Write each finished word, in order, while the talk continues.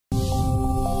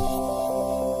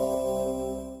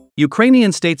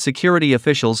Ukrainian state security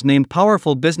officials named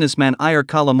powerful businessman Ihor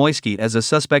Kolomoisky as a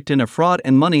suspect in a fraud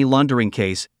and money laundering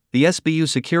case, the SBU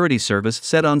security service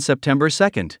said on September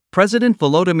 2. President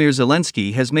Volodymyr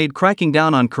Zelensky has made cracking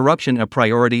down on corruption a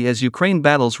priority as Ukraine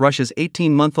battles Russia's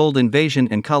 18-month-old invasion,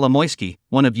 and Kolomoisky,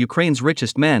 one of Ukraine's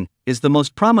richest men, is the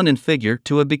most prominent figure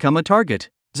to have become a target.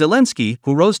 Zelensky,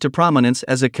 who rose to prominence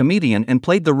as a comedian and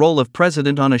played the role of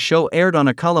president on a show aired on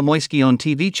a Kolomoisky-owned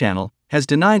TV channel, has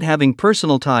denied having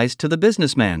personal ties to the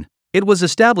businessman. It was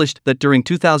established that during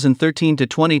 2013 to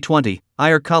 2020,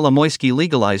 Ihor Kolomoisky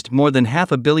legalized more than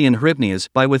 $500 million hryvnias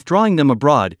by withdrawing them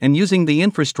abroad and using the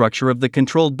infrastructure of the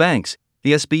controlled banks,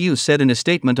 the SBU said in a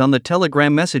statement on the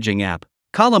Telegram messaging app.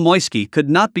 Kolomoisky could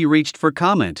not be reached for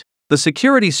comment. The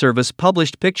security service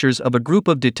published pictures of a group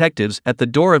of detectives at the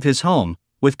door of his home,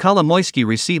 with Kolomoisky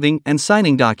receiving and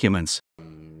signing documents.